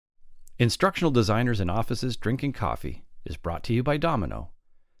Instructional Designers in Offices Drinking Coffee is brought to you by Domino,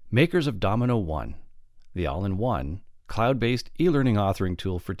 makers of Domino One, the all-in-one, cloud-based e-learning authoring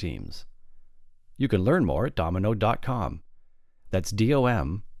tool for teams. You can learn more at domino.com. That's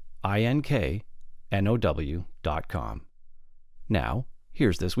DOMINKNOW.com. Now,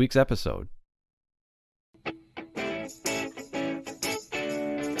 here's this week's episode.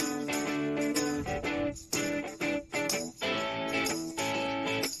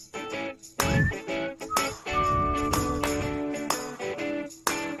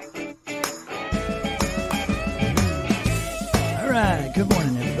 Good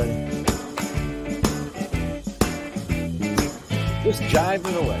morning, everybody. Just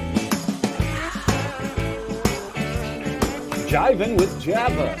jiving away. Jiving with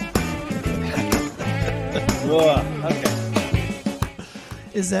Java. Okay.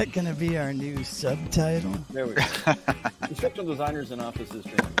 Is that going to be our new subtitle? There we go. Instructional Designers in Offices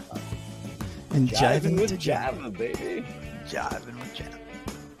Drinking Coffee. And Jiving with to Java, baby. Jiving with Java.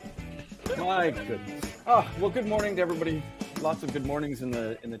 My goodness. Oh, well, good morning to everybody. Lots of good mornings in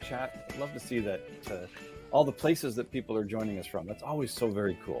the chat. I'd love to see that all the places that people are joining us from. That's always so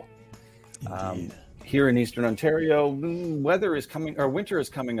very cool. Here in Eastern Ontario, winter is coming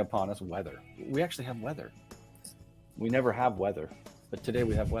upon us. Weather. We actually have weather. We never have weather, but today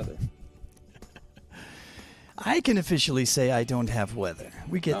we have weather. I can officially say I don't have weather.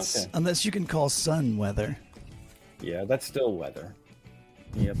 We get, unless you can call sun weather. Yeah, that's still weather.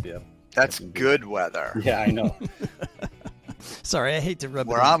 Yep. That's good weather. Yeah, I know. Sorry, I hate to rub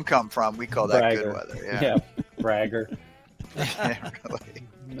it Where I'm come from, we call that good weather. Yeah, bragger. Yeah, really.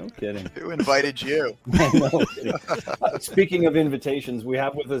 No kidding. Who invited you? No kidding. Speaking of invitations, we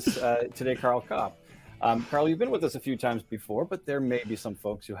have with us today Carl Kopp. Carl, you've been with us a few times before, but there may be some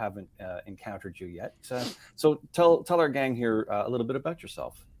folks who haven't encountered you yet. So tell our gang here a little bit about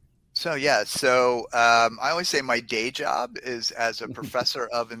yourself. So I always say my day job is as a professor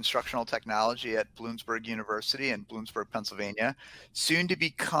of instructional technology at Bloomsburg University in Bloomsburg, Pennsylvania, soon to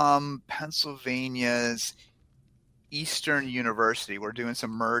become Pennsylvania's Eastern University. We're doing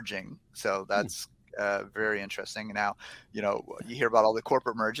some merging, so that's very interesting. Now, you hear about all the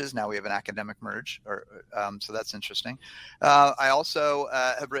corporate merges. Now we have an academic merge, so that's interesting. I also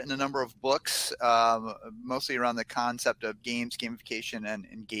have written a number of books, mostly around the concept of games, gamification, and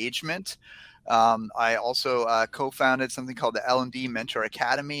engagement. I also co-founded something called the L&D Mentor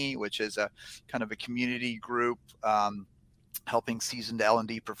Academy, which is a kind of a community group helping seasoned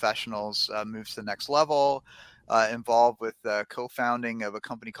L&D professionals move to the next level. Involved with co-founding of a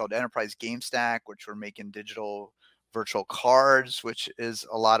company called Enterprise GameStack, which we're making digital virtual cards, which is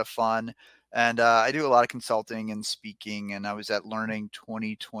a lot of fun. And I do a lot of consulting and speaking, and I was at Learning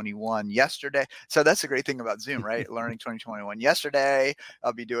 2021 yesterday. So that's the great thing about Zoom, right? Learning 2021 yesterday.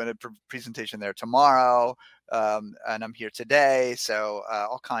 I'll be doing a presentation there tomorrow, and I'm here today. So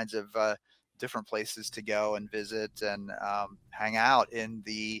all kinds of different places to go and visit and hang out in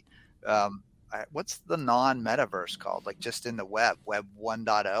the what's the non-metaverse called? Like just in the web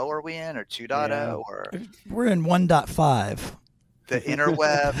 1.0 are we in, or 2.0 or we're in 1.5. The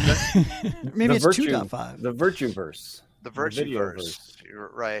interweb. Maybe it's 2.5. The Virtuverse. The Virtuverse.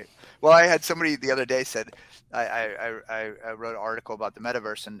 Right. Well, I had somebody the other day said I wrote an article about the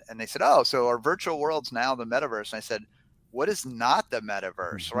metaverse and they said, "Oh, so our virtual world's now the metaverse." And I said, what is not the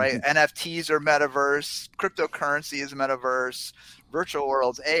metaverse, right? NFTs are metaverse, cryptocurrency is metaverse, virtual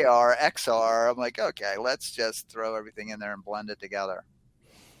worlds, AR, XR. I'm like, okay, let's just throw everything in there and blend it together.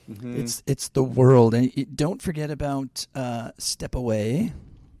 Mm-hmm. It's the world. And don't forget about Step Away.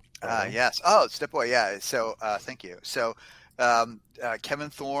 Yes. Oh, Step Away. Yeah. So thank you. So Kevin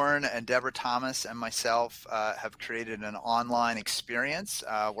Thorne and Deborah Thomas and myself have created an online experience.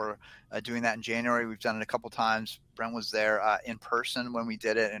 We're doing that in January. We've done it a couple times. Brent was there in person when we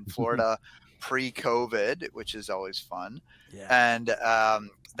did it in Florida pre-COVID, which is always fun. Yeah. And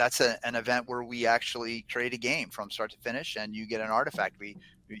that's an event where we actually create a game from start to finish, and you get an artifact. You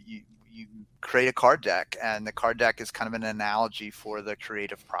create a card deck, and the card deck is kind of an analogy for the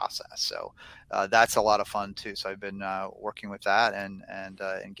creative process. So that's a lot of fun too. So I've been working with that and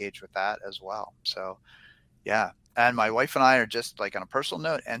engaged with that as well. So yeah. And my wife and I are just, like, on a personal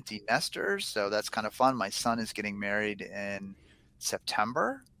note, empty nesters. So that's kind of fun. My son is getting married in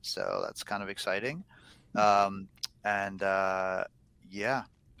September. So that's kind of exciting. Yeah,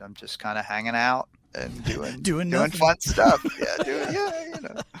 I'm just kind of hanging out and doing fun stuff.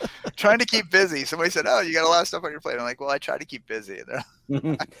 Trying to keep busy. Somebody said, "Oh, you got a lot of stuff on your plate." I'm like, "Well, I try to keep busy."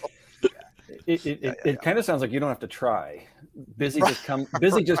 It kind of sounds like you don't have to try. Busy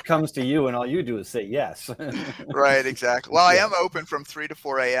just comes to you, and all you do is say yes. Right, exactly. Well, I am open from 3 to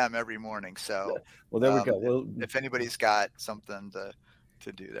 4 a.m. every morning. So, well, there we go. Well, if anybody's got something to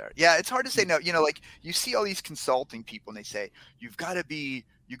do there, yeah, it's hard to say no. Like you see all these consulting people, and they say you've got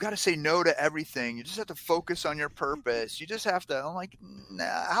to say no to everything. You just have to focus on your purpose. You just have to. I'm like,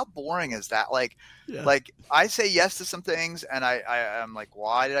 nah, how boring is that? Like I say yes to some things, and I'm like,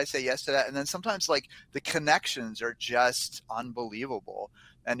 why did I say yes to that? And then sometimes like the connections are just unbelievable.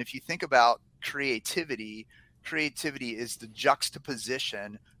 And if you think about creativity is the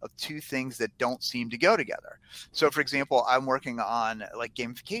juxtaposition of two things that don't seem to go together. So for example, I'm working on like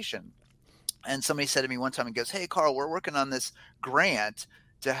gamification, and somebody said to me one time and goes, "Hey Carl, we're working on this grant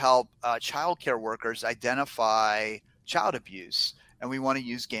to help childcare workers identify child abuse, and we want to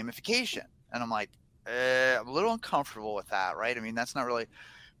use gamification." And I'm like, I'm a little uncomfortable with that, right? I mean, that's not really.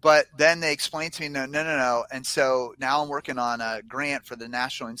 But then they explained to me, no. And so now I'm working on a grant for the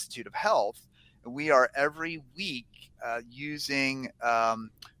National Institute of Health. We are every week using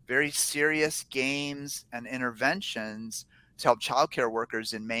very serious games and interventions to help childcare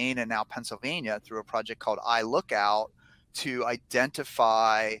workers in Maine and now Pennsylvania through a project called iLookout to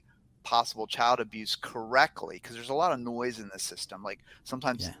identify possible child abuse correctly, because there's a lot of noise in the system, like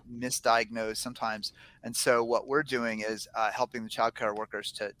sometimes misdiagnosed, sometimes. And so what we're doing is helping the childcare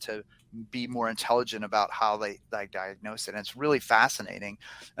workers to be more intelligent about how they diagnose it. And it's really fascinating.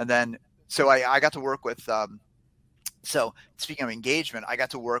 And then so I got to work with, so speaking of engagement, I got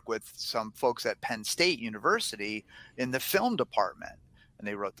to work with some folks at Penn State University in the film department, and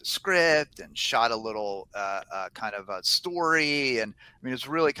they wrote the script and shot a little kind of a story. And I mean, it's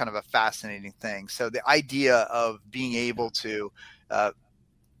really kind of a fascinating thing. So the idea of being able to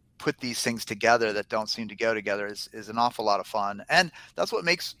put these things together that don't seem to go together is an awful lot of fun. And that's what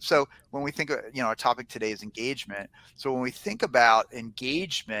makes, so when we think of, our topic today is engagement. So when we think about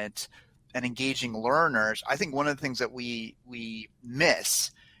engagement and engaging learners, I think one of the things that we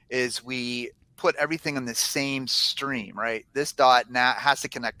miss is we put everything in the same stream, right? This dot now has to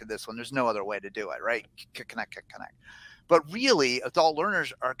connect to this one. There's no other way to do it, right? Connect. But really, adult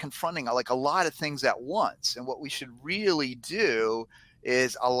learners are confronting like a lot of things at once. And what we should really do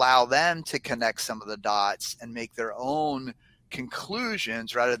is allow them to connect some of the dots and make their own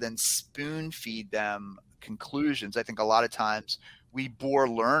conclusions rather than spoon feed them conclusions. I think a lot of times we bore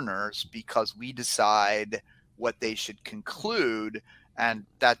learners because we decide what they should conclude, and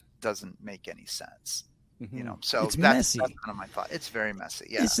that doesn't make any sense. So it's messy. That's kind of my thought. It's very messy.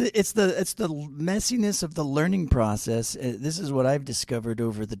 Yeah. It's the messiness of the learning process. This is what I've discovered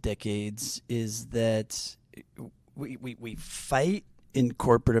over the decades, is that we fight in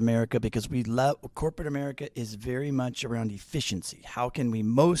corporate America because corporate America is very much around efficiency. How can we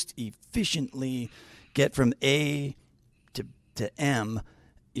most efficiently get from A to M,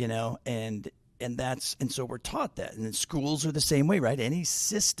 and so we're taught that. And then schools are the same way, right? Any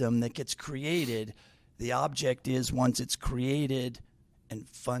system that gets created, the object is, once it's created and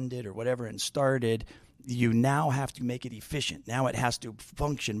funded or whatever and started, you now have to make it efficient. Now it has to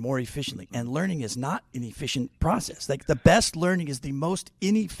function more efficiently. And learning is not an efficient process. Like the best learning is the most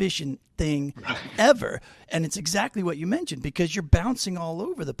inefficient thing ever. And it's exactly what you mentioned, because you're bouncing all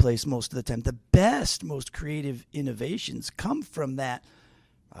over the place most of the time. The best, most creative innovations come from that.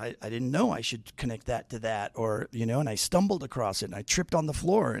 I didn't know I should connect that to that, or, and I stumbled across it and I tripped on the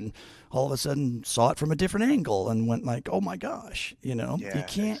floor and all of a sudden saw it from a different angle and went like, oh my gosh, you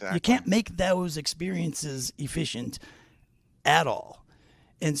can't make those experiences efficient at all.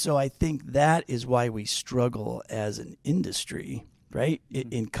 And so I think that is why we struggle as an industry, right?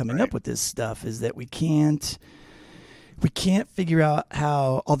 In coming up with this stuff, is that we can't figure out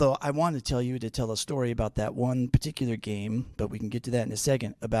how, although I want to tell a story about that one particular game, but we can get to that in a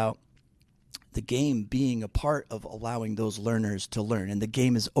second, about the game being a part of allowing those learners to learn. And the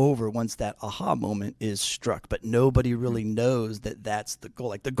game is over once that aha moment is struck, but nobody really knows that that's the goal.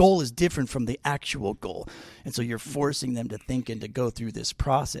 Like the goal is different from the actual goal. And so you're forcing them to think and to go through this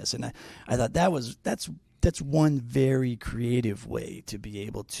process. And I thought that's one very creative way to be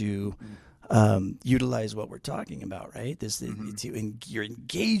able to utilize what we're talking about, right? You're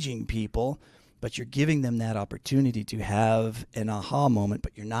engaging people, but you're giving them that opportunity to have an aha moment,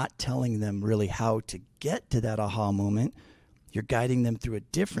 but you're not telling them really how to get to that aha moment. You're guiding them through a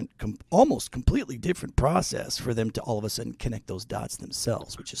different, almost completely different process for them to all of a sudden connect those dots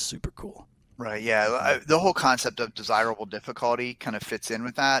themselves, which is super cool. Right. Yeah. The whole concept of desirable difficulty kind of fits in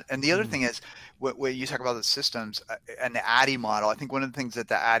with that. And the other thing is, when you talk about the systems and the ADDIE model, I think one of the things that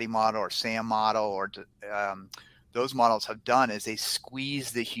the ADDIE model or SAM model or those models have done is they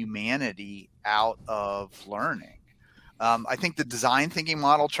squeeze the humanity out of learning. I think the design thinking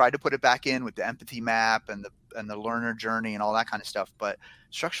model tried to put it back in with the empathy map and the learner journey and all that kind of stuff. But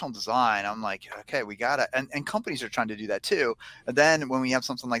instructional design, I'm like, okay, we gotta, and companies are trying to do that too. And then when we have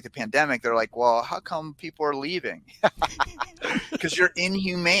something like the pandemic, they're like, well, how come people are leaving? Because you're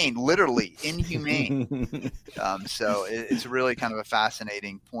inhumane, literally inhumane. So it's really kind of a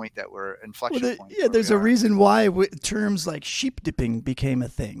fascinating point that we're inflection point. Yeah, there's a reason why terms like sheep dipping became a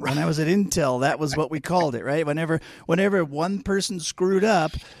thing. When I was at Intel, that was what we called it, right? Whenever one person screwed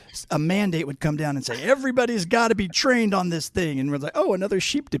up, a mandate would come down and say, everybody's got to be trained on this thing. And we're like, oh, another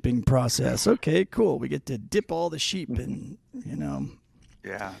sheep dipping process. Okay, cool. We get to dip all the sheep and,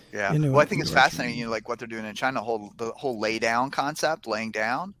 Yeah. Well, I think it's fascinating, like what they're doing in China, the whole lay down concept, laying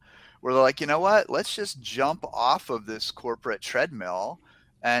down, where they're like, you know what, let's just jump off of this corporate treadmill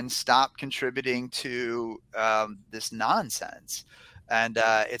and stop contributing to this nonsense. And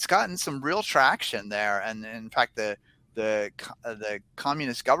it's gotten some real traction there. And in fact, the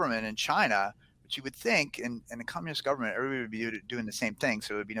communist government in China, which you would think in a communist government, everybody would be doing the same thing,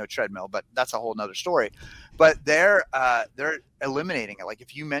 so there would be no treadmill, but that's a whole nother story. But they're eliminating it. Like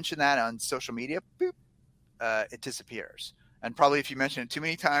if you mention that on social media, boop, it disappears. And probably if you mention it too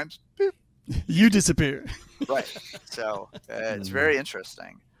many times, boop, you disappear. Right. So it's very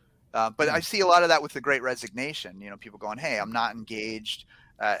interesting. But I see a lot of that with the Great Resignation. People going, hey, I'm not engaged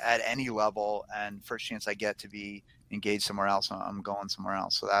at any level, and first chance I get to be engaged somewhere else, I'm going somewhere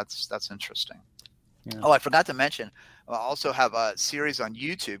else. So that's interesting. Yeah. Oh, I forgot to mention, I also have a series on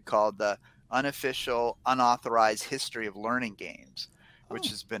YouTube called the Unofficial Unauthorized History of Learning Games, which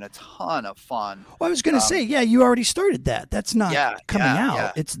has been a ton of fun. Well, I was going to say, you already started that. That's not coming out.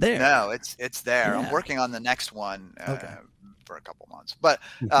 Yeah. It's there. No, it's there. Yeah. I'm working on the next one for a couple months. But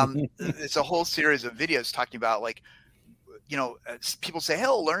it's a whole series of videos talking about people say,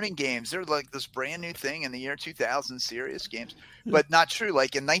 hell, learning games, they're like this brand new thing in the year 2000, serious games, but not true.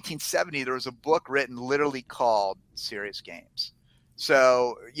 Like in 1970, there was a book written literally called Serious Games.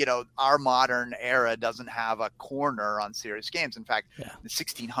 So, our modern era doesn't have a corner on serious games. In fact, in the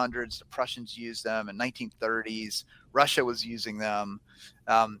 1600s, the Prussians used them. In 1930s, Russia was using them.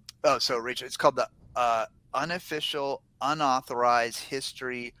 So Rachel, it's called the Unofficial Unauthorized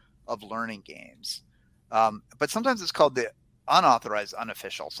History of Learning Games. But sometimes it's called the Unauthorized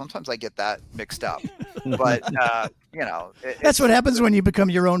Unofficial. Sometimes I get that mixed up. But, that's what happens when you become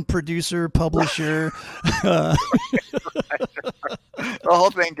your own producer, publisher. The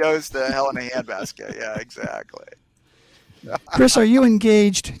whole thing goes to hell in a handbasket. Yeah, exactly. Chris, are you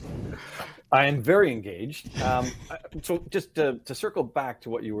engaged? I am very engaged. So just to circle back to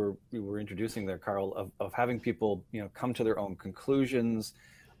what you were introducing there, Carl, of having people, come to their own conclusions,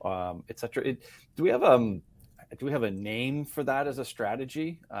 et cetera. Do we have a name for that as a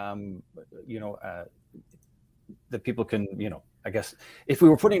strategy? That people can, I guess if we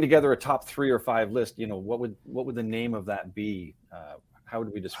were putting together a top 3 or 5 list, what would the name of that be? How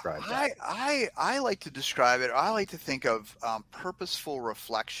would we describe that? I like to describe it. I like to think of purposeful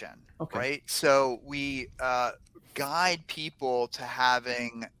reflection. Okay. Right. So we guide people to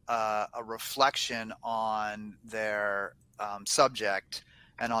having a reflection on their subject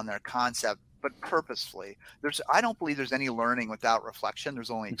and on their concept, but purposefully. I don't believe there's any learning without reflection. There's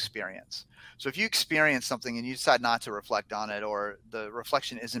only experience. So if you experience something and you decide not to reflect on it, or the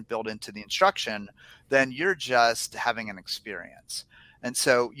reflection isn't built into the instruction, then you're just having an experience. And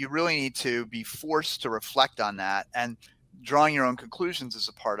so you really need to be forced to reflect on that, and drawing your own conclusions is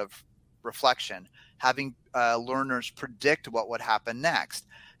a part of reflection. Having learners predict what would happen next,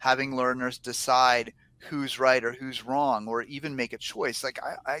 having learners decide who's right or who's wrong, or even make a choice. Like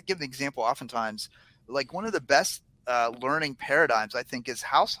I give the example oftentimes, like one of the best learning paradigms I think is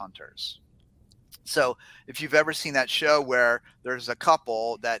House Hunters. So if you've ever seen that show where there's a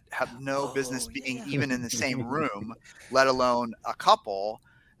couple that have no business being even in the same room, let alone a couple,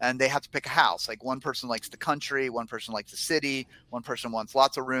 and they have to pick a house. Like one person likes the country, one person likes the city, one person wants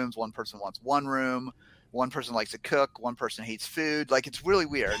lots of rooms, one person wants one room, one person likes to cook, one person hates food. Like it's really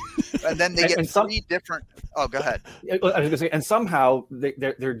weird. And then they get three different. Oh, go ahead. I was going to say, and somehow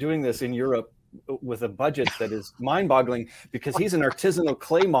they're doing this in Europe with a budget that is mind-boggling, because he's an artisanal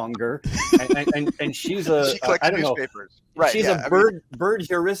claymonger, and she's she collects newspapers. Right, she's a bird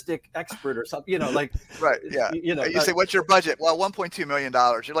heuristic expert or something. Right. Yeah. You say, what's your budget? Well, $1.2 million.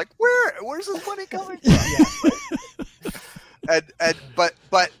 You're like, where's this money coming from?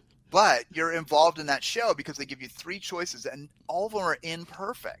 But you're involved in that show because they give you 3 choices, and all of them are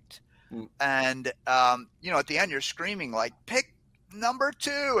imperfect. And at the end, you're screaming like, pick number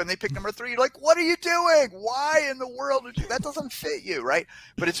 2, and they pick number 3. You're like, what are you doing? Why in the world that doesn't fit you, right?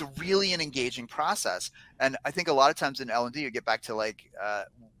 But it's really an engaging process. And I think a lot of times in L&D, you get back to like,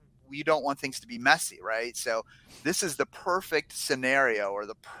 we don't want things to be messy, right? So this is the perfect scenario or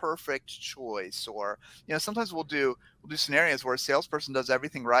the perfect choice. Or, sometimes we'll do scenarios where a salesperson does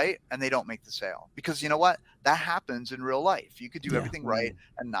everything right and they don't make the sale, because you know what? That happens in real life. You could do everything right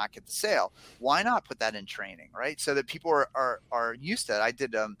and not get the sale. Why not put that in training, right? So that people are used to it. I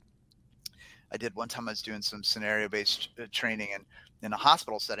did one time, I was doing some scenario-based training in a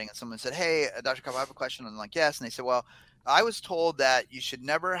hospital setting, and someone said, "Hey, Dr. Kopp, I have a question." And I'm like, "Yes." And they said, "Well, I was told that you should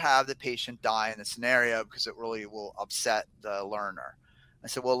never have the patient die in the scenario because it really will upset the learner." I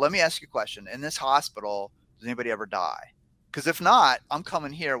said, "Well, let me ask you a question. In this hospital, does anybody ever die? Because if not, I'm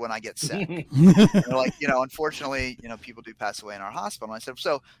coming here when I get sick." They're like, unfortunately, people do pass away in our hospital. And I said,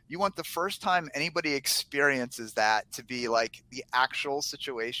 "So you want the first time anybody experiences that to be like the actual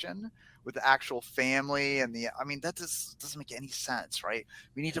situation with the actual family and that doesn't make any sense, right?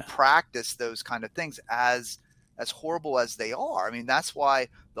 We need to practice those kind of things as horrible as they are. I mean, that's why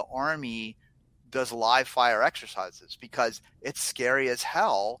the Army does live fire exercises, because it's scary as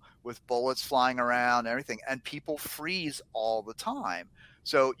hell with bullets flying around and everything, and people freeze all the time.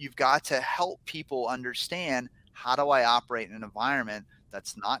 So you've got to help people understand, how do I operate in an environment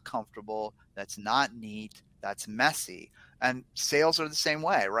that's not comfortable, that's not neat, that's messy. And sales are the same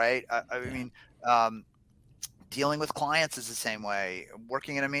way, right? I mean, dealing with clients is the same way.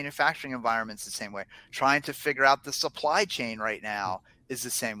 Working in a manufacturing environment is the same way. Trying to figure out the supply chain right now is the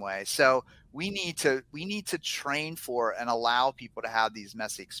same way. So we need to train for and allow people to have these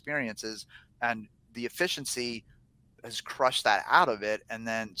messy experiences, and the efficiency has crushed that out of it. And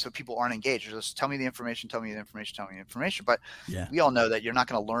then so people aren't engaged. Just tell me the information. But we all know that you're not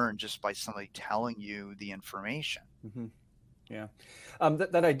going to learn just by somebody telling you the information. Mm-hmm. Yeah.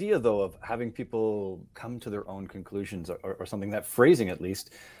 That idea, though, of having people come to their own conclusions or something, that phrasing at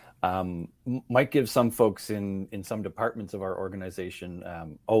least, might give some folks in some departments of our organization,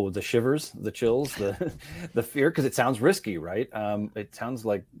 the shivers, the chills, the fear, because it sounds risky, right? It sounds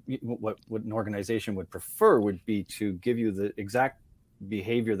like what an organization would prefer would be to give you the exact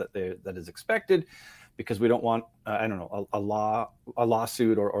behavior that is expected, because we don't want, a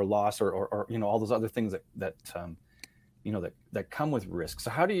lawsuit or loss or all those other things that come with risk. So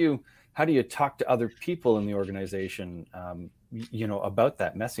how do you talk to other people in the organization, about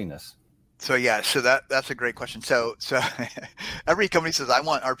that messiness? So that's a great question. So every company says, I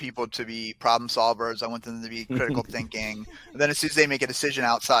want our people to be problem solvers. I want them to be critical thinking. And then as soon as they make a decision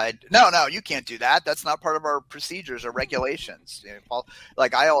outside, no, you can't do that. That's not part of our procedures or regulations.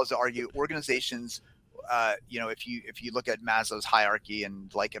 Like I always argue, organizations, if you look at Maslow's hierarchy,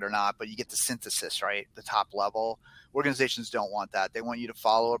 and like it or not, but you get the synthesis, right? The top level. Organizations don't want that. They want you to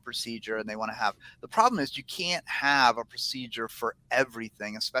follow a procedure, and they want to have, the problem is you can't have a procedure for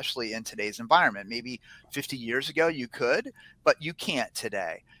everything, especially in today's environment. Maybe 50 years ago you could, but you can't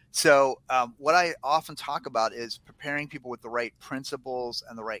today. So what I often talk about is preparing people with the right principles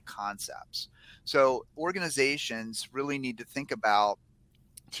and the right concepts. So organizations really need to think about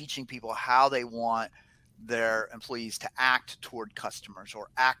teaching people how they want their employees to act toward customers, or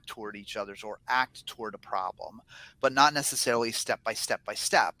act toward each other's, or act toward a problem, but not necessarily step by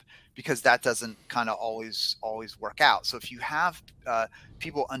step, because that doesn't kind of always work out. So if you have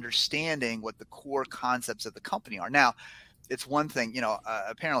people understanding what the core concepts of the company are. Now, it's one thing,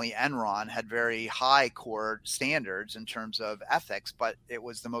 apparently Enron had very high core standards in terms of ethics, but it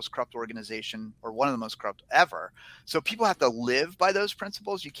was the most corrupt organization, or one of the most corrupt ever. So people have to live by those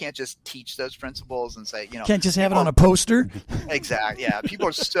principles. You can't just teach those principles and say, can't just have it on a poster. Exactly. Yeah. People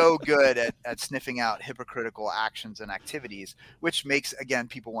are so good at sniffing out hypocritical actions and activities, which makes, again,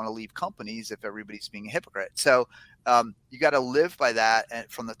 people want to leave companies if everybody's being a hypocrite. So you got to live by that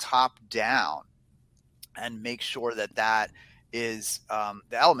from the top down, and make sure that is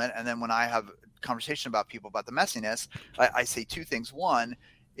the element. And then when I have a conversation about people about the messiness, I say two things. One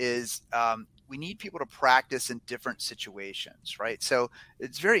is we need people to practice in different situations, right? So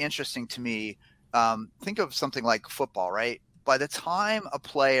it's very interesting to me. Think of something like football, right? By the time a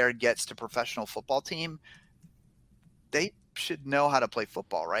player gets to professional football team, they should know how to play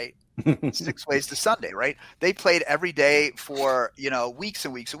football, right? 6 ways to Sunday, right? They played every day for, weeks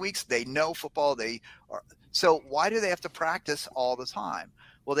and weeks and weeks. They know football. So why do they have to practice all the time?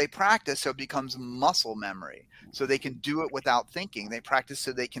 Well, they practice so it becomes muscle memory, so they can do it without thinking. They practice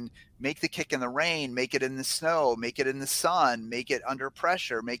so they can make the kick in the rain, make it in the snow, make it in the sun, make it under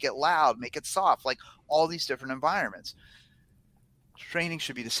pressure, make it loud, make it soft, like all these different environments. Training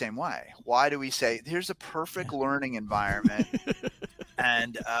should be the same way. Why do we say here's a perfect learning environment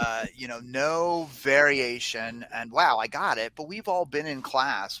and no variation, and wow, I got it. But we've all been in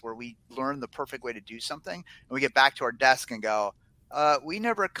class where we learn the perfect way to do something, and we get back to our desk and go, we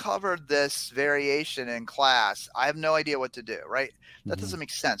never covered this variation in class. I have no idea what to do, right? That doesn't make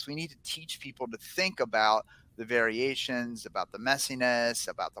sense. We need to teach people to think about the variations, about the messiness,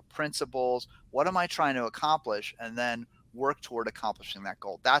 about the principles. What am I trying to accomplish? And then work toward accomplishing that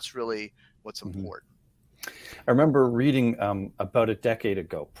goal. That's really what's important. I remember reading about a decade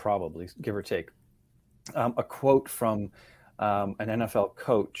ago, probably, give or take, a quote from an NFL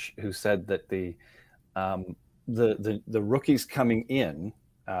coach who said that the rookies coming in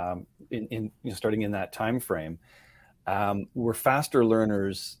starting in that time frame were faster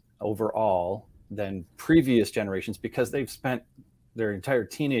learners overall than previous generations because they've spent their entire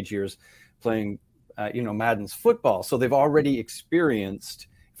teenage years playing Madden's football, so they've already experienced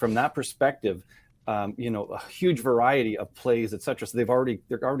from that perspective a huge variety of plays, etc. So they're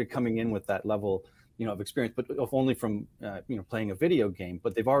already coming in with that level of experience, but only from playing a video game.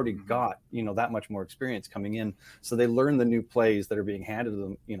 But they've already got that much more experience coming in, so they learn the new plays that are being handed to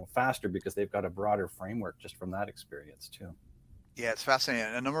them faster because they've got a broader framework just from that experience too. Yeah, it's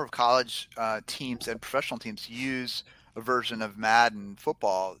fascinating. A number of college teams and professional teams use a version of Madden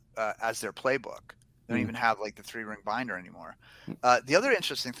football as their playbook. They don't even have like the 3-ring binder anymore. The other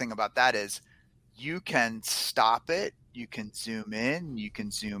interesting thing about that is you can stop it, you can zoom in, you can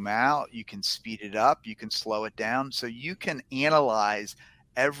zoom out, you can speed it up, you can slow it down. So you can analyze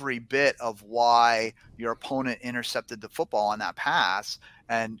every bit of why your opponent intercepted the football on that pass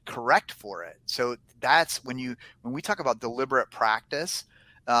and correct for it. So that's when we talk about deliberate practice,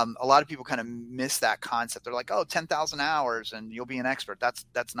 a lot of people kind of miss that concept. They're like, 10,000 hours and you'll be an expert.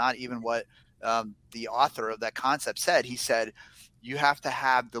 That's not even what the author of that concept said. He said, you have to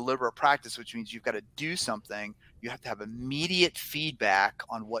have deliberate practice, which means you've got to do something. You have to have immediate feedback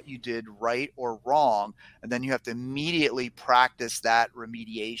on what you did right or wrong. And then you have to immediately practice that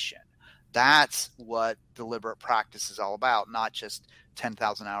remediation. That's what deliberate practice is all about, not just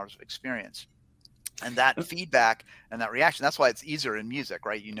 10,000 hours of experience. And that feedback and that reaction, that's why it's easier in music,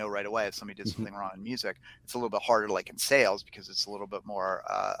 right? Right away if somebody did something wrong in music. It's a little bit harder like in sales because it's a little bit more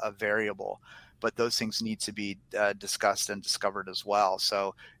a variable. But those things need to be discussed and discovered as well.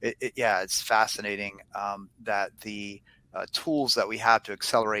 So it's fascinating that the tools that we have to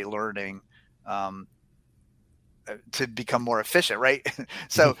accelerate learning to become more efficient, right?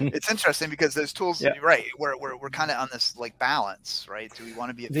 So it's interesting because those tools, right? We're kind of on this like balance, right? Do we want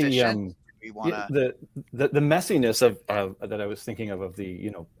to be efficient? We want to the messiness of that I was thinking of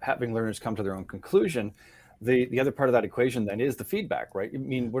the having learners come to their own conclusion. The other part of that equation then is the feedback, right? I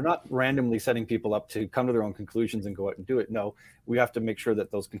mean, we're not randomly setting people up to come to their own conclusions and go out and do it. No, we have to make sure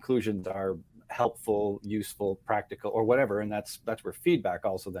that those conclusions are helpful, useful, practical, or whatever. And that's where feedback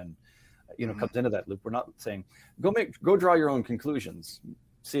also then, comes into that loop. We're not saying go draw your own conclusions.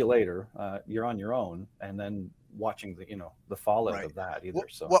 See you later. You're on your own, and then watching the fallout of that either.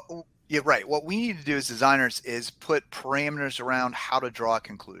 Right. What we need to do as designers is put parameters around how to draw a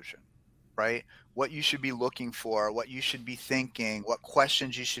conclusion, right? What you should be looking for, what you should be thinking, what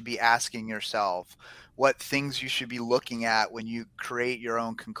questions you should be asking yourself, what things you should be looking at when you create your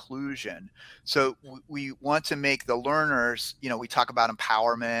own conclusion. So we want to make the learners, we talk about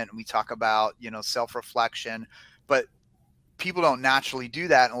empowerment and we talk about, self-reflection, but people don't naturally do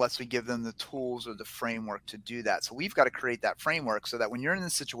that unless we give them the tools or the framework to do that. So we've got to create that framework so that when you're in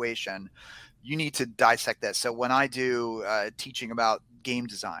this situation, you need to dissect this. So when I do teaching about game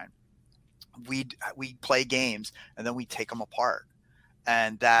design, we play games and then we take them apart,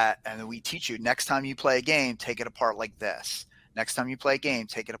 and then we teach you, next time you play a game, take it apart like this. Next time you play a game,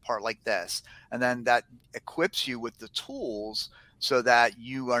 take it apart like this. And then that equips you with the tools so that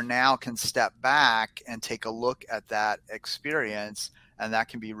you now can step back and take a look at that experience, and that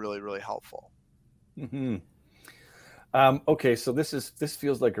can be really, really helpful. Mm-hmm. Okay, so this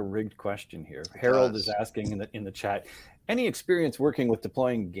feels like a rigged question here. Harold is asking in the chat, any experience working with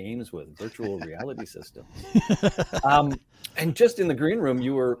deploying games with virtual reality systems? And just in the green room,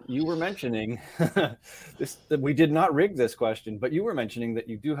 you were mentioning this, that we did not rig this question, but you were mentioning that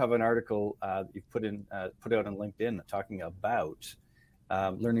you do have an article you've put out on LinkedIn talking about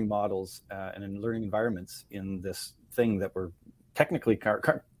learning models and in learning environments in this thing that we're technically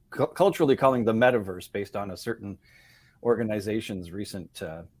culturally calling the metaverse, based on a certain organization's recent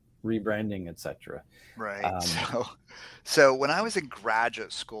rebranding, etc. Right. So when I was in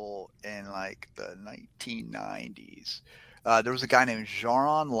graduate school in like the 1990s, there was a guy named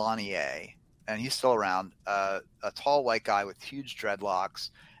Jaron Lanier, and he's still around, a tall white guy with huge dreadlocks,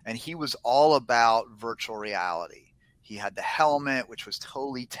 and he was all about virtual reality. He had the helmet, which was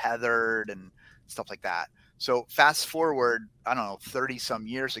totally tethered and stuff like that. So fast forward, I don't know, 30 some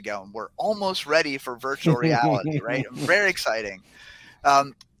years ago, and we're almost ready for virtual reality, right? Very exciting.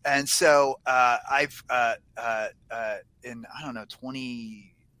 And so I've in, I don't know,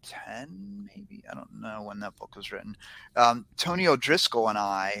 2010, maybe, I don't know when that book was written. Tony O'Driscoll and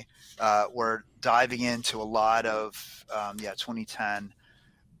I were diving into a lot of, 2010.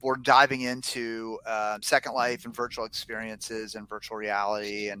 We're diving into Second Life and virtual experiences and virtual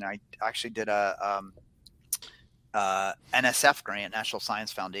reality. And I actually did a NSF grant, National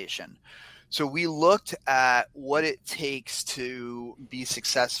Science Foundation. So we looked at what it takes to be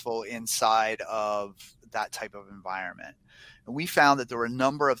successful inside of that type of environment. And we found that there were a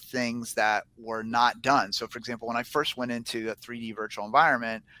number of things that were not done. So for example, when I first went into a 3D virtual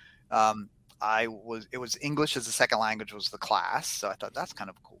environment, it was English as a second language was the class. So I thought that's kind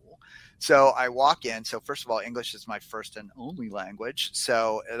of cool. So I walk in. So first of all, English is my first and only language.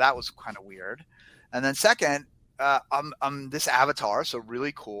 So that was kind of weird. And then second, I'm this avatar, so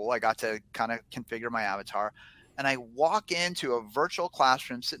really cool. I got to kind of configure my avatar, and I walk into a virtual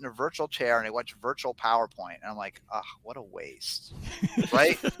classroom, sit in a virtual chair, and I watch virtual PowerPoint, and I'm like, what a waste,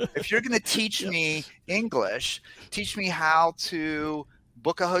 right? If you're going to teach me English, teach me how to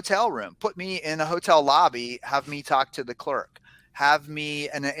book a hotel room, put me in a hotel lobby, have me talk to the clerk, have me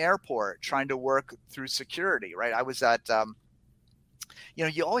in an airport trying to work through security, right? I was at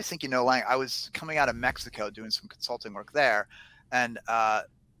you always think I was coming out of Mexico doing some consulting work there, and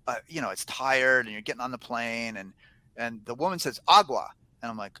it's tired, and you're getting on the plane, and the woman says agua, and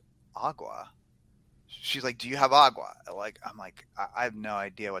I'm like, agua? She's like, do you have agua? I'm like, I have no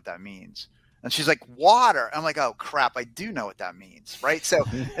idea what that means. And she's like, water. I'm like, oh crap, I do know what that means, right? So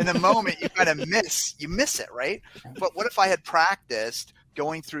in the moment you kind of miss it, right? But what if I had practiced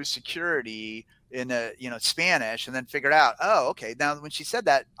going through security in Spanish, and then figured out, oh, okay, now when she said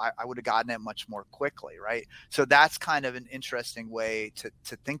that, I would have gotten it much more quickly, right? So that's kind of an interesting way to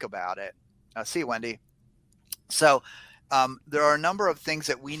think about it. See you, Wendy. So there are a number of things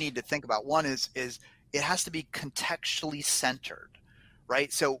that we need to think about. One is it has to be contextually centered,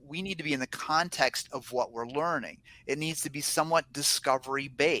 right? So we need to be in the context of what we're learning. It needs to be somewhat discovery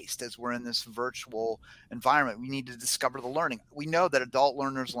based. As we're in this virtual environment, we need to discover the learning. We know that adult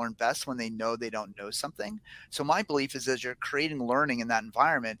learners learn best when they know they don't know something. So my belief is, as you're creating learning in that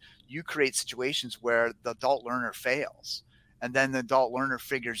environment, you create situations where the adult learner fails. And then the adult learner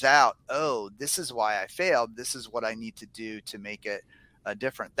figures out, oh, this is why I failed. This is what I need to do to make it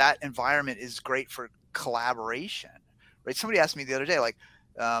different. That environment is great for collaboration. Right. Somebody asked me the other day,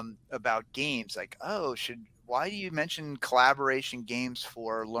 about games, why do you mention collaboration games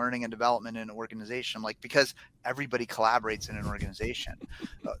for learning and development in an organization? I'm like, because everybody collaborates in an organization.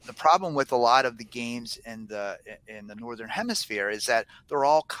 The problem with a lot of the games in the Northern Hemisphere is that they're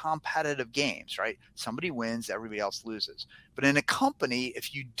all competitive games, right? Somebody wins, everybody else loses. But in a company,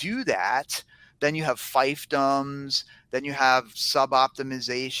 if you do that, then you have fiefdoms, then you have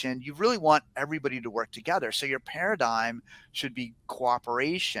sub-optimization. You really want everybody to work together. So your paradigm should be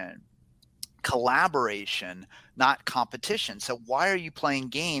cooperation, collaboration, not competition. So why are you playing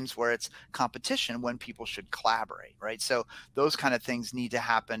games where it's competition when people should collaborate, right? So those kind of things need to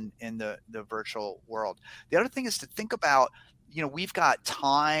happen in the virtual world. The other thing is to think about, we've got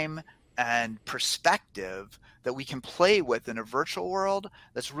time and perspective that we can play with in a virtual world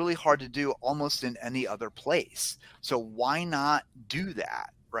that's really hard to do almost in any other place. So why not do that,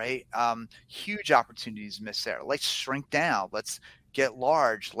 right? Huge opportunities missed there. Let's shrink down. Let's get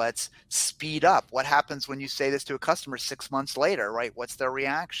large. Let's speed up. What happens when you say this to a customer 6 months later, right? What's their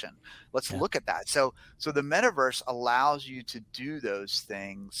reaction? Let's look at that. So the metaverse allows you to do those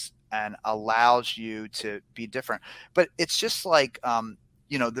things and allows you to be different. But it's just like,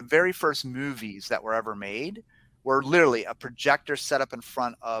 the very first movies that were ever made were literally a projector set up in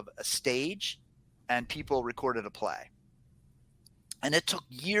front of a stage and people recorded a play. And it took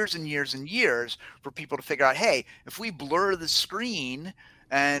years and years and years for people to figure out, hey, if we blur the screen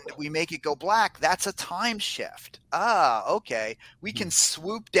and we make it go black, that's a time shift. Okay. We can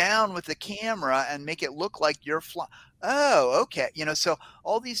swoop down with the camera and make it look like you're flying. Oh, okay. So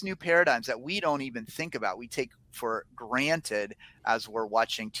all these new paradigms that we don't even think about, we take for granted as we're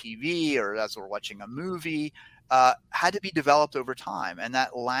watching TV or as we're watching a movie, had to be developed over time. And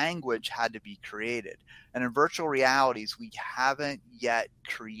that language had to be created. And in virtual realities, we haven't yet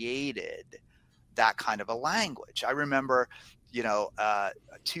created that kind of a language. I remember,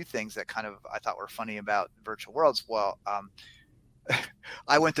 two things that kind of I thought were funny about virtual worlds. Well,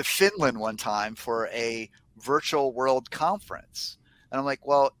 I went to Finland one time for a virtual world conference. And I'm like,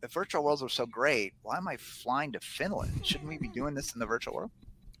 well, if virtual worlds are so great, why am I flying to Finland? Shouldn't we be doing this in the virtual world?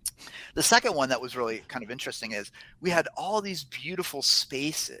 The second one that was really kind of interesting is we had all these beautiful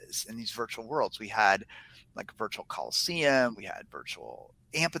spaces in these virtual worlds. We had like a virtual Coliseum, we had virtual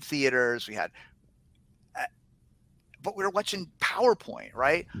amphitheaters, but we were watching PowerPoint,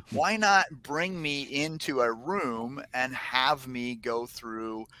 right? Why not bring me into a room and have me go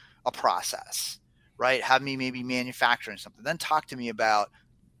through a process, right? Have me maybe manufacturing something, then talk to me about,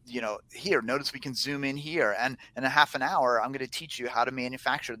 here, notice we can zoom in here. And in a half an hour, I'm going to teach you how to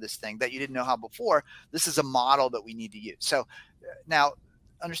manufacture this thing that you didn't know how before. This is a model that we need to use. So now,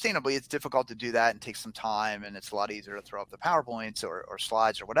 understandably, it's difficult to do that and take some time, and it's a lot easier to throw up the PowerPoints or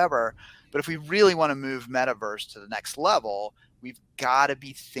slides or whatever. But if we really want to move metaverse to the next level, we've got to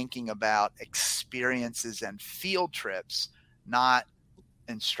be thinking about experiences and field trips, not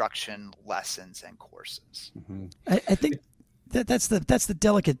instruction lessons and courses. Mm-hmm. I think that's the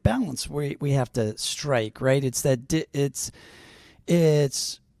delicate balance we have to strike, right? It's that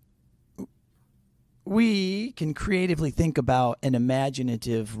we can creatively think about an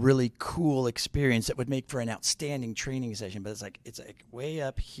imaginative, really cool experience that would make for an outstanding training session, but it's like way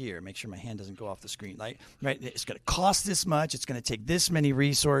up here. Make sure my hand doesn't go off the screen. Right? It's going to cost this much. It's going to take this many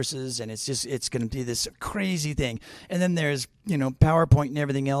resources, and it's going to be this crazy thing. And then there's PowerPoint and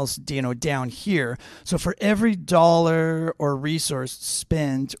everything else down here. So for every dollar or resource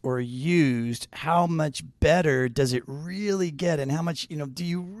spent or used, how much better does it really get, and how much do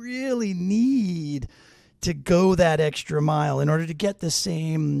you really need to go that extra mile in order to get the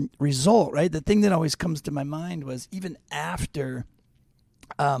same result, right? The thing that always comes to my mind was even after,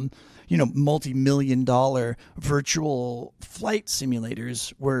 multi-million-dollar virtual flight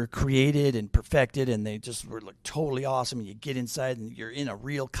simulators were created and perfected, and they just were totally awesome. And you get inside and you're in a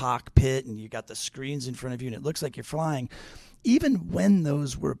real cockpit and you got the screens in front of you and it looks like you're flying. Even when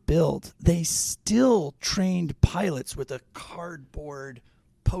those were built, they still trained pilots with a cardboard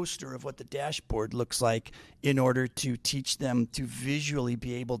poster of what the dashboard looks like in order to teach them to visually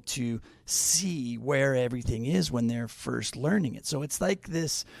be able to see where everything is when they're first learning it. So it's like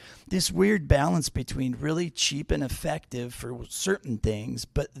this weird balance between really cheap and effective for certain things,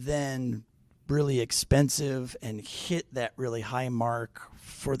 but then really expensive and hit that really high mark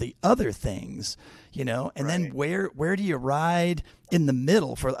for the other things, and right. Then where do you ride in the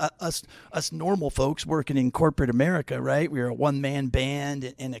middle for us normal folks working in corporate America, right? We're a one-man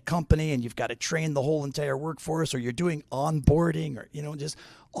band in a company, and you've got to train the whole entire workforce, or you're doing onboarding, or just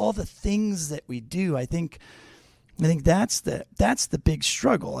all the things that we do. I think that's the big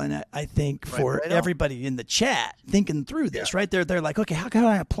struggle, and I think for everybody in the chat thinking through this, right? They're like, okay, how can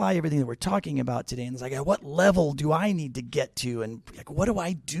I apply everything that we're talking about today? And it's like, at what level do I need to get to, and what do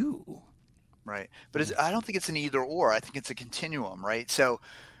I do? Right, but I don't think it's an either or. I think it's a continuum, right? So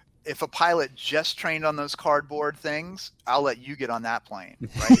if a pilot just trained on those cardboard things, I'll let you get on that plane,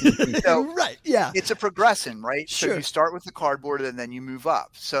 right? So right, yeah, it's a progression, right? Sure. So you start with the cardboard and then you move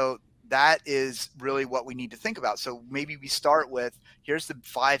up. So that is really what we need to think about. So maybe we start with, here's the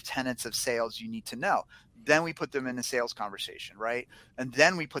 5 tenets of sales you need to know. Then we put them in a sales conversation, right? And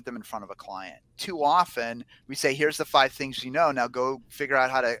then we put them in front of a client. Too often we say, here's the 5 things you know. Now go figure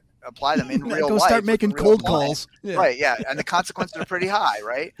out how to apply them in real life. Go start making cold calls. Yeah. Right, yeah. And the consequences are pretty high,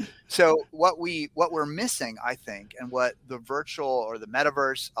 right? So what we're missing, I think, and what the virtual or the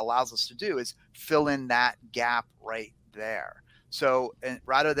metaverse allows us to do is fill in that gap right there. So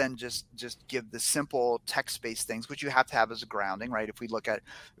rather than just give the simple text-based things, which you have to have as a grounding, right? If we look at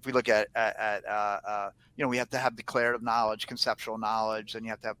we have to have declarative knowledge, conceptual knowledge, then you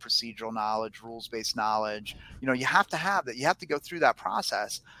have to have procedural knowledge, rules-based knowledge. You have to have that. You have to go through that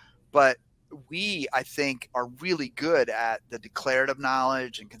process. But we, I think, are really good at the declarative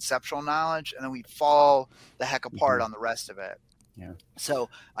knowledge and conceptual knowledge, and then we fall the heck apart on the rest of it. Yeah. So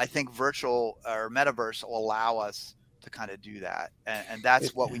I think virtual or metaverse will allow us to kind of do that. And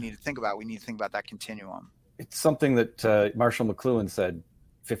that's what we need to think about. We need to think about that continuum. It's something that Marshall McLuhan said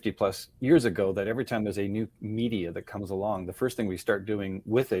 50 plus years ago, that every time there's a new media that comes along, the first thing we start doing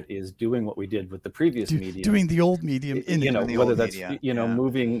with it is doing what we did with the previous medium. Doing the old medium in it. Whether that's,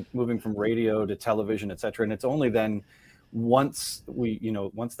 moving from radio to television, et cetera. And it's only then once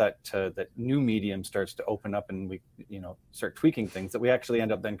that new medium starts to open up and we, start tweaking things, that we actually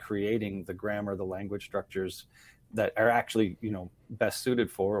end up then creating the grammar, the language structures that are actually, best suited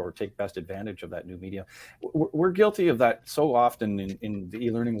for or take best advantage of that new media. We're guilty of that so often in the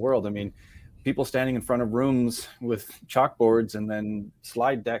e-learning world. I mean, people standing in front of rooms with chalkboards and then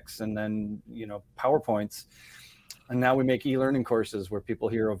slide decks and then, PowerPoints. And now we make e-learning courses where people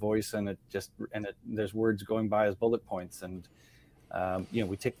hear a voice and there's words going by as bullet points. And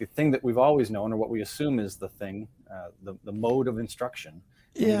We take the thing that we've always known, or what we assume is the thing, the mode of instruction.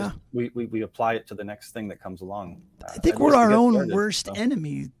 Yeah. We apply it to the next thing that comes along. I think we're our own worst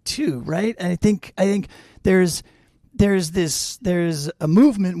enemy too, right? And I think there's a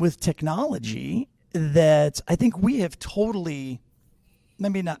movement with technology that I think we have totally,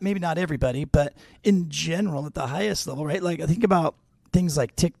 maybe not everybody, but in general at the highest level, right? Like I think about things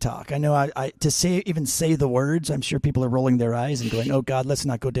like TikTok. I know I to say the words, I'm sure people are rolling their eyes and going, "Oh God, let's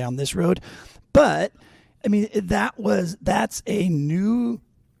not go down this road." But I mean, that's a new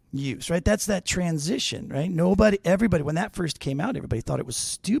use, right? That's that transition, right? Everybody, when that first came out, everybody thought it was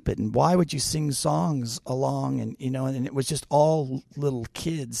stupid. And why would you sing songs along? And, and it was just all little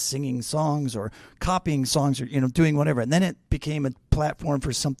kids singing songs or copying songs or, doing whatever. And then it became a platform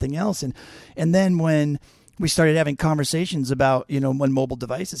for something else. And then when we started having conversations about, when mobile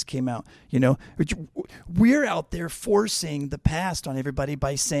devices came out, we're out there forcing the past on everybody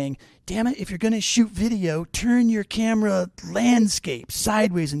by saying, damn it, if you're going to shoot video, turn your camera landscape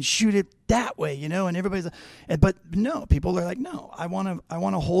sideways and shoot it that way, and everybody's, but no, people are like, no, I want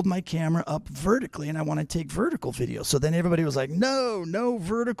to hold my camera up vertically and I want to take vertical video. So then everybody was like, no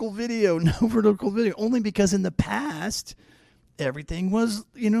vertical video, only because in the past, everything was,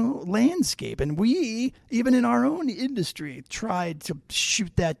 landscape. And we, even in our own industry, tried to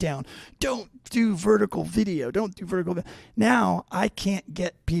shoot that down. Don't do vertical video. Now, I can't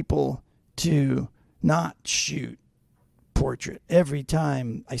get people to not shoot portrait. Every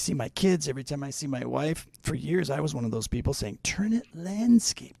time I see my kids, every time I see my wife, for years, I was one of those people saying, turn it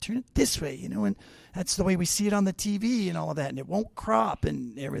landscape, turn it this way, and that's the way we see it on the TV and all of that. And it won't crop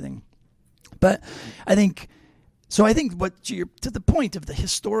and everything. But I think what to the point of the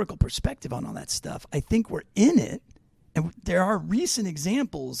historical perspective on all that stuff, I think we're in it, and there are recent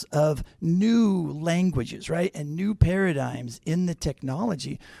examples of new languages, right, and new paradigms in the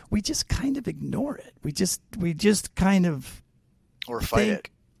technology. We just kind of ignore it. We just kind of fight it.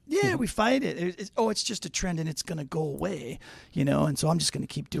 Yeah, we fight it. It's just a trend and it's going to go away, and so I'm just going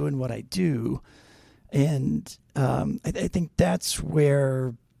to keep doing what I do. And I think that's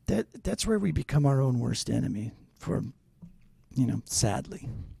where we become our own worst enemy. For, sadly.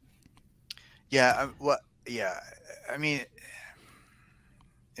 Yeah. I mean,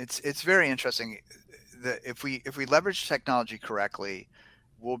 it's very interesting that if we leverage technology correctly,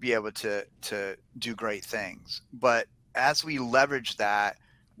 we'll be able to do great things. But as we leverage that,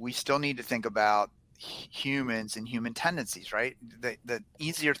 we still need to think about humans and human tendencies, right? The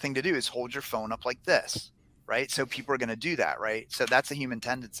easier thing to do is hold your phone up like this, right? So people are going to do that, right? So that's a human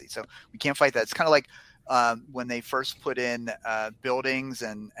tendency. So we can't fight that. It's kind of like, when they first put in buildings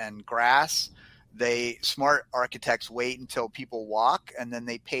and grass, smart architects wait until people walk and then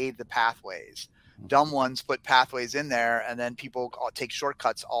they pave the pathways. Dumb ones put pathways in there and then people take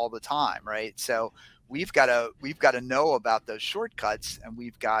shortcuts all the time, right? So we've got to know about those shortcuts, and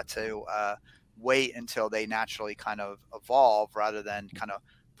we've got to wait until they naturally kind of evolve rather than kind of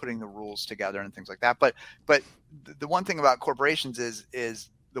putting the rules together and things like that. But the one thing about corporations is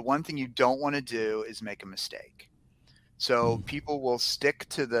the one thing you don't want to do is make a mistake. So people will stick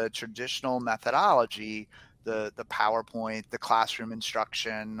to the traditional methodology, the PowerPoint, the classroom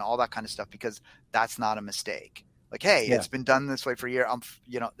instruction, all that kind of stuff, because that's not a mistake. Like, hey, It's been done this way for a year.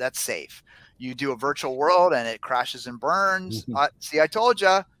 That's safe. You do a virtual world and it crashes and burns. See, I told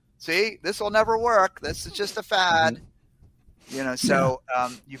you. See, this will never work. This is just a fad.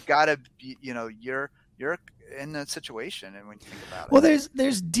 You've got to be, you're in a situation, and when you think about it. Well,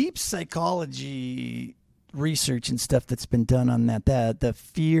 there's deep psychology research and stuff that's been done on that the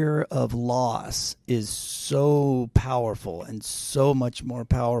fear of loss is so powerful and so much more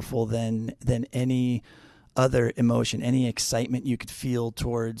powerful than any other emotion, any excitement you could feel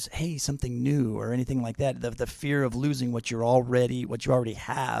towards, hey, something new or anything like that. The fear of losing what you already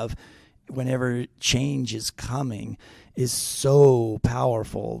have whenever change is coming is so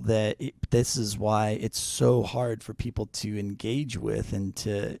powerful that this is why it's so hard for people to engage with and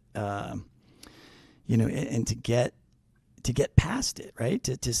to and to get past it, right?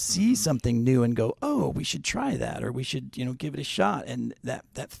 To see something new and go, oh, we should try that, or we should give it a shot. And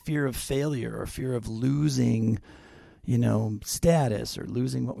that fear of failure or fear of losing status or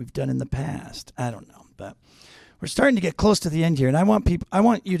losing what we've done in the past, I don't know, but we're starting to get close to the end here, and I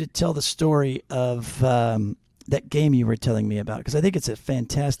want you to tell the story of that game you were telling me about, because I think it's a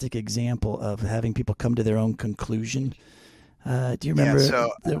fantastic example of having people come to their own conclusion. Do you remember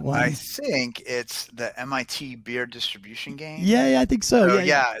the one? I think it's the MIT beer distribution game. Yeah, I think so.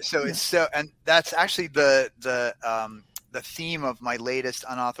 So and that's actually the theme of my latest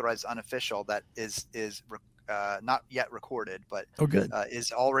unauthorized unofficial that is not yet recorded, but good.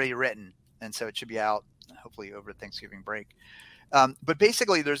 Is already written. And so it should be out hopefully over Thanksgiving break. But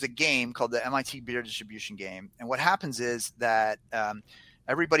basically, there's a game called the MIT Beer Distribution Game. And what happens is that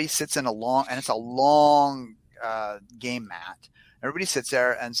everybody sits in it's a long game mat. Everybody sits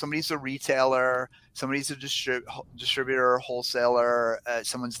there, and somebody's a retailer, somebody's a distributor, wholesaler,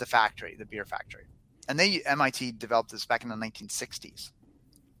 someone's the factory, the beer factory. And MIT developed this back in the 1960s.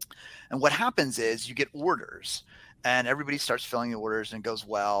 And what happens is you get orders, and everybody starts filling the orders, and it goes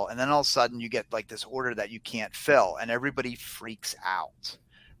well. And then all of a sudden, you get like this order that you can't fill, and everybody freaks out,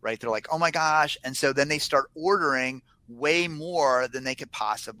 right? They're like, oh my gosh. And so then they start ordering way more than they could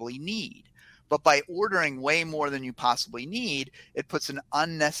possibly need. But by ordering way more than you possibly need, it puts an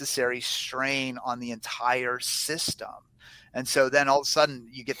unnecessary strain on the entire system. And so then all of a sudden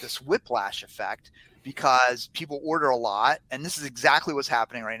you get this whiplash effect because people order a lot. And this is exactly what's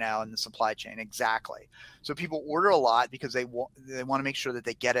happening right now in the supply chain. Exactly. So people order a lot because they want to make sure that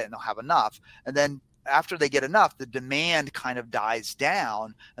they get it and they'll have enough. And then after they get enough, the demand kind of dies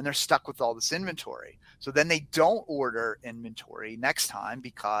down and they're stuck with all this inventory. So then they don't order inventory next time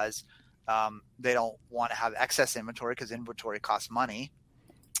because they don't want to have excess inventory because inventory costs money.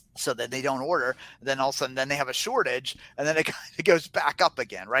 So that they don't order. Then all of a sudden, then they have a shortage, and then it goes back up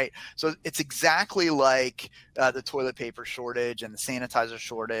again, right? So it's exactly like the toilet paper shortage and the sanitizer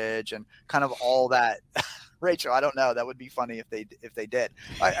shortage and kind of all that. Rachel, I don't know. That would be funny if they did.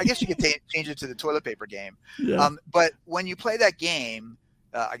 I guess you could change it to the toilet paper game. Yeah. But when you play that game,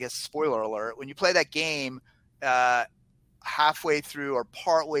 I guess spoiler alert, when you play that game, halfway through or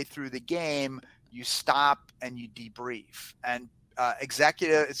partway through the game, you stop and you debrief. And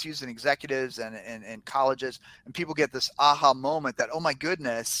it's used in executives and colleges, and people get this aha moment that, oh my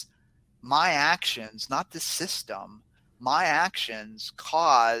goodness, my actions, not the system, my actions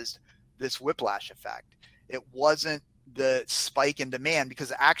caused this whiplash effect. It wasn't the spike in demand,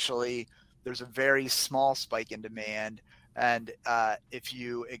 because actually there's a very small spike in demand. And if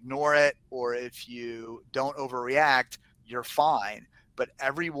you ignore it or if you don't overreact, you're fine. But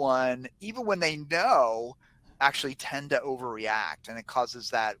everyone, even when they know, actually tend to overreact, and it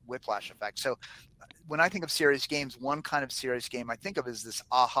causes that whiplash effect. So when I think of serious games, one kind of serious game I think of is this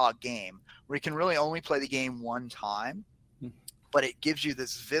aha game, where you can really only play the game one time, but it gives you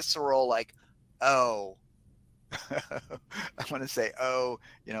this visceral, like, oh, I want to say,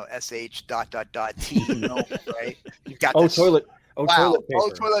 SH ... T, right? You've got this, toilet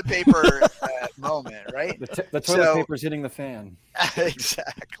paper moment, right? The toilet paper's hitting the fan.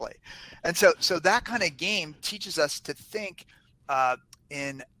 Exactly. And so that kind of game teaches us to think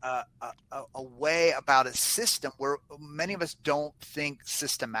in a way about a system where many of us don't think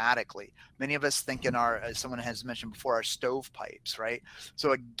systematically. Many of us think in as someone has mentioned before, our stovepipes, right?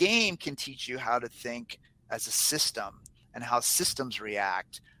 So a game can teach you how to think as a system and how systems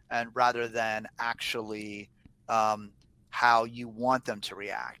react, and rather than actually how you want them to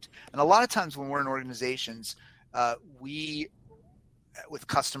react. And a lot of times when we're in organizations, we, with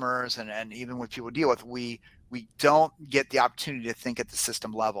customers and even with people we deal with, we don't get the opportunity to think at the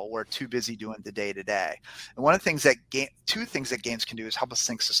system level. We're too busy doing the day-to-day. And one of the things two things that games can do is help us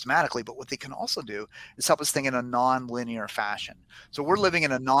think systematically, but what they can also do is help us think in a non-linear fashion. So we're living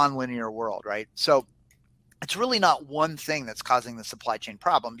in a non-linear world, right? So it's really not one thing that's causing the supply chain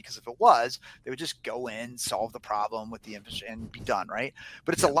problem, because if it was, they would just go in, solve the problem with the infrastructure and be done, right?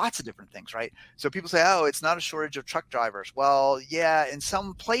 But it's lots of different things, right? So people say, oh, it's not a shortage of truck drivers. Well, yeah, in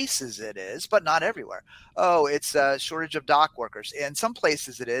some places it is, but not everywhere. Oh, it's a shortage of dock workers. In some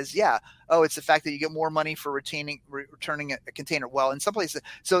places it is, yeah. Oh, it's the fact that you get more money for returning a container. Well, in some places,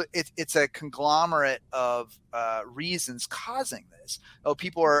 so it's a conglomerate of reasons causing this. Oh,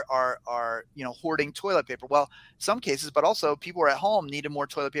 people are hoarding toilet paper. Well, some cases, but also people are at home, needed more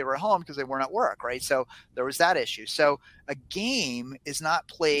toilet paper at home because they weren't at work, right? So there was that issue. So a game is not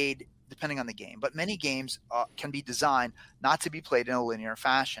played depending on the game, but many games can be designed not to be played in a linear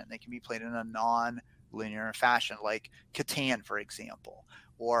fashion. They can be played in a non-linear fashion, like Catan, for example,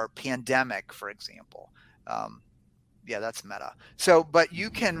 or Pandemic, for example. That's meta. So, but you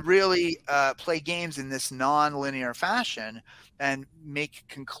can really play games in this non-linear fashion and make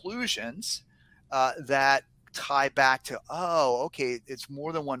conclusions that tie back to, oh, okay, it's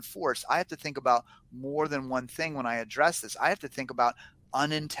more than one force. I have to think about more than one thing when I address this. I have to think about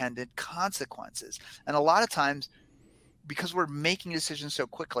unintended consequences. And a lot of times, because we're making decisions so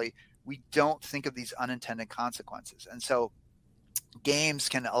quickly, we don't think of these unintended consequences. And so games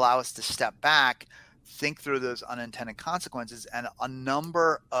can allow us to step back, think through those unintended consequences, and a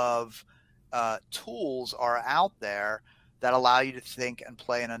number of tools are out there that allow you to think and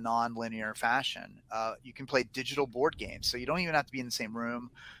play in a non-linear fashion. You can play digital board games, so you don't even have to be in the same room,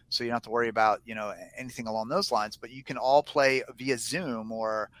 so you don't have to worry about anything along those lines. But you can all play via Zoom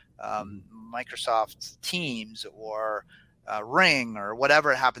or Microsoft Teams or Ring or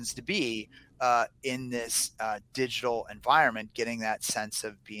whatever it happens to be in this digital environment, getting that sense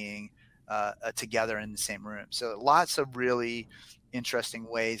of being together in the same room. So lots of really interesting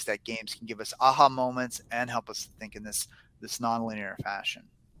ways that games can give us aha moments and help us think in this nonlinear fashion.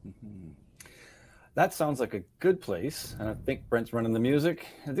 Mm-hmm. That sounds like a good place, and I think Brent's running the music.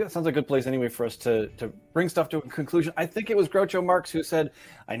 I think that sounds like a good place anyway for us to bring stuff to a conclusion. I think it was Groucho Marx who said,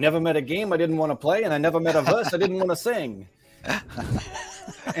 "I never met a game I didn't want to play, and I never met a verse I didn't want to sing."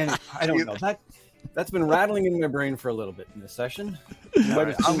 And I don't know, that's been rattling in my brain for a little bit in this session. You might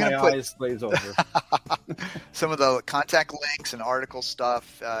have seen my eyes glaze over. Some of the contact links and article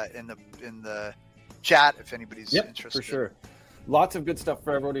stuff in the chat if anybody's interested. For sure. Lots of good stuff for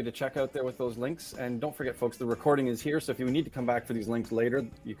everybody to check out there with those links. And don't forget, folks, the recording is here. So if you need to come back for these links later,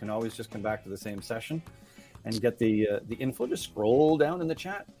 you can always just come back to the same session and get the info. Just scroll down in the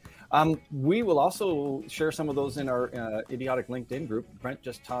chat. We will also share some of those in our Idiotic LinkedIn group. Brent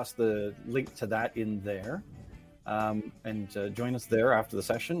just tossed the link to that in there. And join us there after the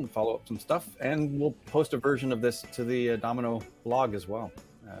session and follow up some stuff. And we'll post a version of this to the Domino blog as well.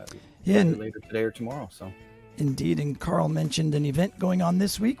 Later today or tomorrow. So. Indeed, and Carl mentioned an event going on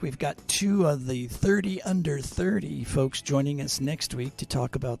this week. We've got 2 of the 30 under 30 folks joining us next week to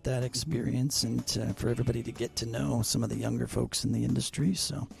talk about that experience and for everybody to get to know some of the younger folks in the industry.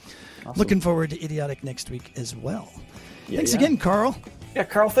 So awesome. Looking forward to Idiotic next week as well. Thanks again, Carl. Yeah,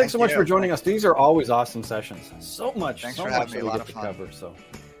 Carl, thanks so much for joining us. These are always awesome sessions. So much. Thanks so for much having me. A lot of to fun. cover. So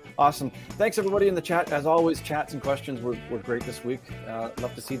awesome. Thanks, everybody in the chat. As always, chats and questions were great this week.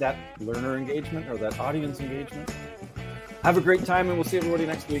 Love to see that learner engagement or that audience engagement. Have a great time, and we'll see everybody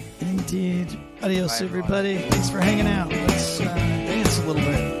next week. Indeed. Adios, Bye, everybody. Thanks for hanging out. Let's dance a little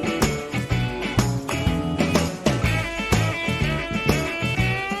bit.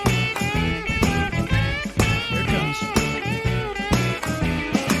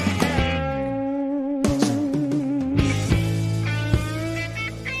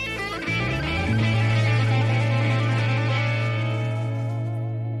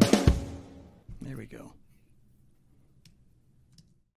 There we go.